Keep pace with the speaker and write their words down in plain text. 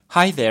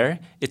Hi there,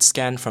 it's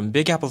Ken from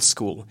Big Apple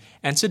School,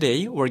 and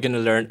today we're going to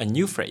learn a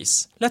new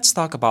phrase. Let's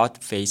talk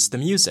about face the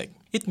music.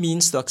 It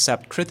means to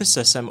accept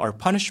criticism or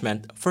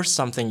punishment for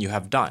something you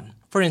have done.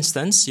 For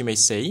instance, you may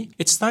say,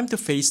 "It's time to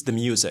face the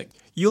music.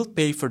 You'll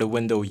pay for the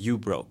window you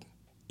broke."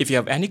 If you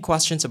have any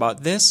questions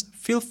about this,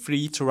 feel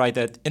free to write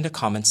it in the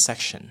comments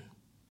section.